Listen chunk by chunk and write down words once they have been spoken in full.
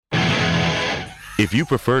If you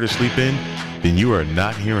prefer to sleep in, then you are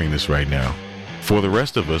not hearing this right now. For the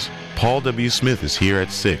rest of us, Paul W. Smith is here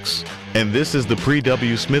at 6. And this is the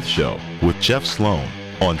Pre-W. Smith Show with Jeff Sloan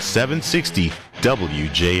on 760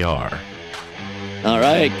 WJR. All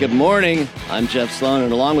right, good morning. I'm Jeff Sloan,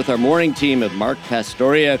 and along with our morning team of Mark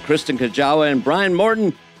Pastoria, Kristen Kajawa, and Brian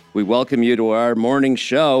Morton, we welcome you to our morning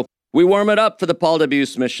show. We warm it up for the Paul W.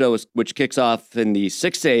 Smith Show, which kicks off in the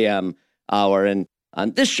 6 a.m. hour. And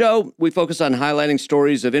on this show, we focus on highlighting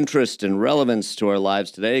stories of interest and relevance to our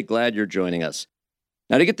lives today. Glad you're joining us.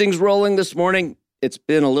 Now, to get things rolling this morning, it's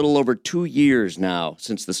been a little over 2 years now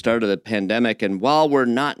since the start of the pandemic. And while we're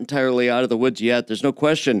not entirely out of the woods yet, there's no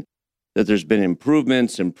question that there's been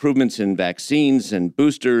improvements in vaccines and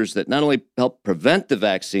boosters that not only help prevent the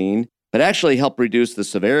vaccine, but actually help reduce the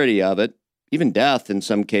severity of it, even death in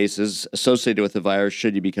some cases associated with the virus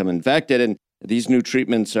should you become infected. And these new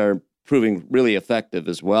treatments are proving really effective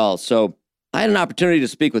as well. So I had an opportunity to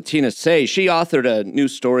speak with Tina Saey. She authored a new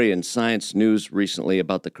story in Science News recently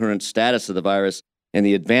about the current status of the virus and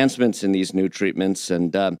the advancements in these new treatments.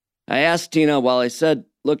 And I asked Tina, while I said,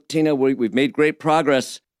 look, Tina, we've made great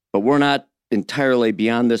progress, but we're not entirely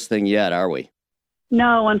beyond this thing yet, are we?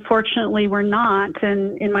 No, unfortunately, we're not.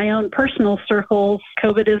 And in my own personal circles,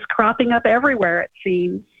 COVID is cropping up everywhere, it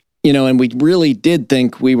seems. You know, and we really did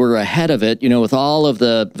think we were ahead of it, with all of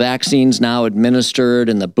the vaccines now administered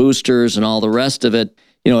and the boosters and all the rest of it.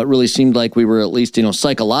 It really seemed like we were at least,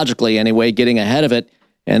 psychologically anyway, getting ahead of it.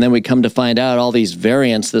 And then we come to find out all these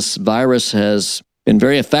variants. This virus has been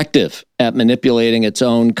very effective at manipulating its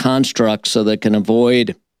own construct so that it can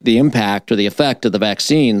avoid the impact or the effect of the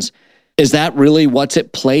vaccines. Is that really what's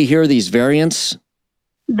at play here, these variants?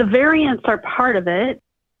 The variants are part of it.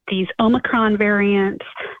 These Omicron variants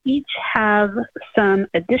each have some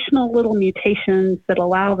additional little mutations that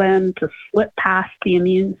allow them to slip past the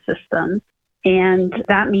immune system. And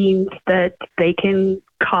that means that they can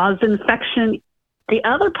cause infection. The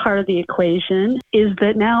other part of the equation is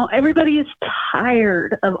that now everybody is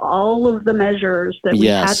tired of all of the measures that we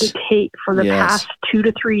had to take for the past 2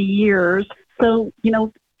 to 3 years. So,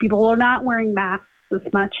 people are not wearing masks as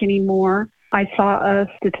much anymore. I saw a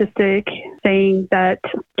statistic saying that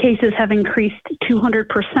cases have increased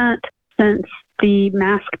 200% since the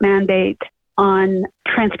mask mandate on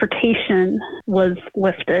transportation was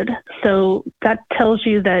lifted. So that tells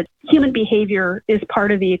you that human behavior is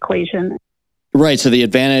part of the equation. Right. So the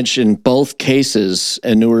advantage in both cases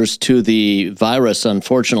inures to the virus,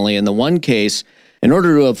 unfortunately. In the one case, in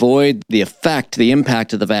order to avoid the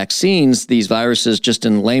impact of the vaccines, these viruses, just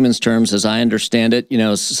in layman's terms, as I understand it,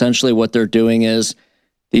 essentially what they're doing is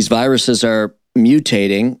these viruses are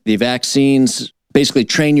mutating. The vaccines basically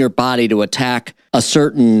train your body to attack a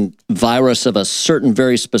certain virus of a certain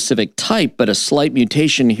very specific type, but a slight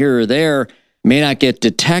mutation here or there may not get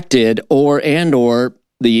detected or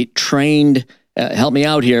the trained, help me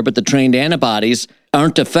out here, but the trained antibodies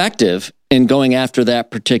aren't effective in going after that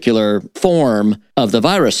particular form of the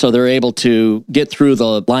virus. So they're able to get through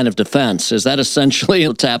the line of defense. Is that essentially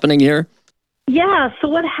what's happening here? Yeah. So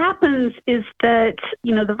what happens is that,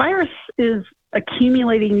 the virus is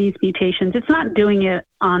accumulating these mutations. It's not doing it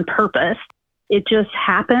on purpose. It just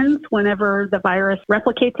happens whenever the virus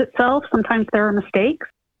replicates itself. Sometimes there are mistakes.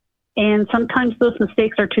 And sometimes those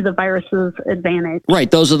mistakes are to the virus's advantage. Right.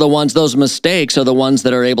 Those mistakes are the ones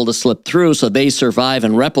that are able to slip through, so they survive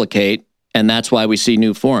and replicate, and that's why we see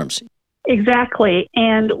new forms. Exactly.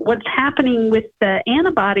 And what's happening with the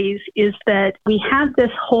antibodies is that we have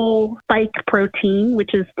this whole spike protein,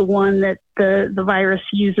 which is the one that the virus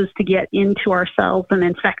uses to get into our cells and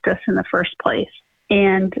infect us in the first place.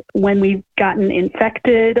 And when we've gotten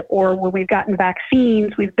infected or when we've gotten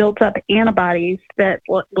vaccines, we've built up antibodies that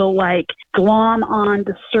will glom on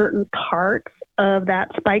to certain parts of that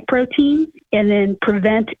spike protein and then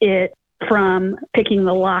prevent it from picking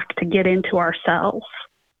the lock to get into our cells.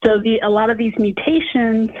 So a lot of these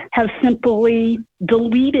mutations have simply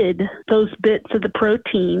deleted those bits of the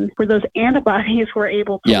protein where those antibodies were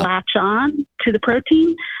able to latch on to the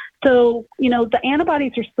protein. So, the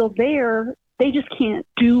antibodies are still there. They just can't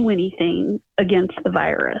do anything against the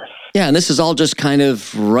virus. Yeah, and this is all just kind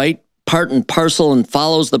of part and parcel and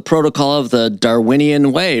follows the protocol of the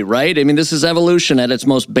Darwinian way, right? I mean, this is evolution at its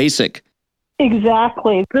most basic.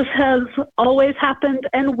 Exactly. This has always happened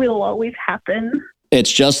and will always happen.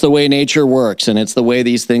 It's just the way nature works, and it's the way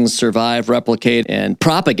these things survive, replicate, and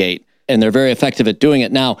propagate, and they're very effective at doing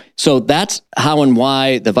it now. So that's how and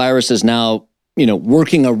why the virus is now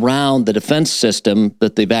working around the defense system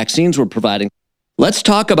that the vaccines were providing. Let's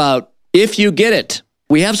talk about if you get it.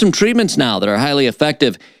 We have some treatments now that are highly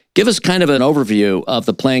effective. Give us kind of an overview of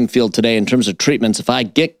the playing field today in terms of treatments if I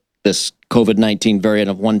get this COVID-19 variant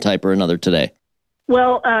of one type or another today.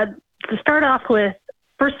 Well, to start off with,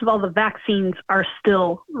 first of all, the vaccines are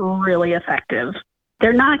still really effective.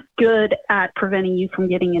 They're not good at preventing you from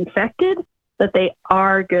getting infected, but they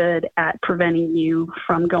are good at preventing you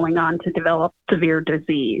from going on to develop severe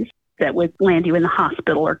disease that would land you in the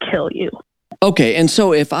hospital or kill you. Okay, and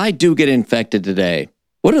so if I do get infected today,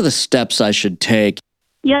 what are the steps I should take?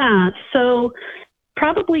 Yeah, so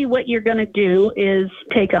probably what you're going to do is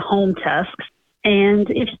take a home test. And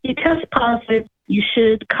if you test positive, you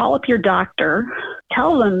should call up your doctor,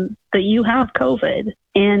 tell them that you have COVID,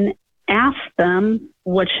 and ask them,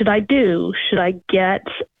 what should I do? Should I get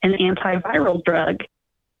an antiviral drug?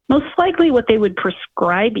 Most likely what they would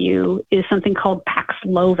prescribe you is something called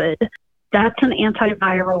Paxlovid. That's an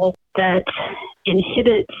antiviral that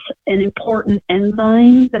inhibits an important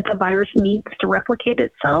enzyme that the virus needs to replicate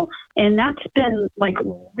itself. And that's been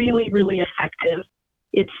really, really effective.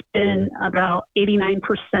 It's been about 89%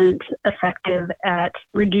 effective at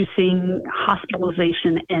reducing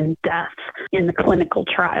hospitalization and death in the clinical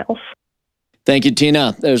trials. Thank you,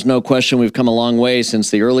 Tina. There's no question we've come a long way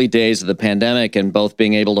since the early days of the pandemic and both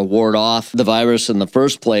being able to ward off the virus in the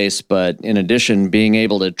first place, but in addition, being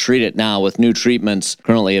able to treat it now with new treatments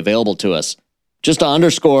currently available to us. Just to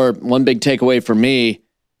underscore, one big takeaway for me,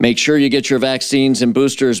 make sure you get your vaccines and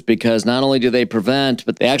boosters because not only do they prevent,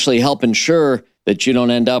 but they actually help ensure that you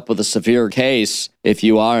don't end up with a severe case if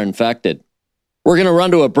you are infected. We're going to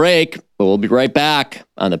run to a break, but we'll be right back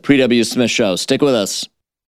on the Pre-W. Smith Show. Stick with us.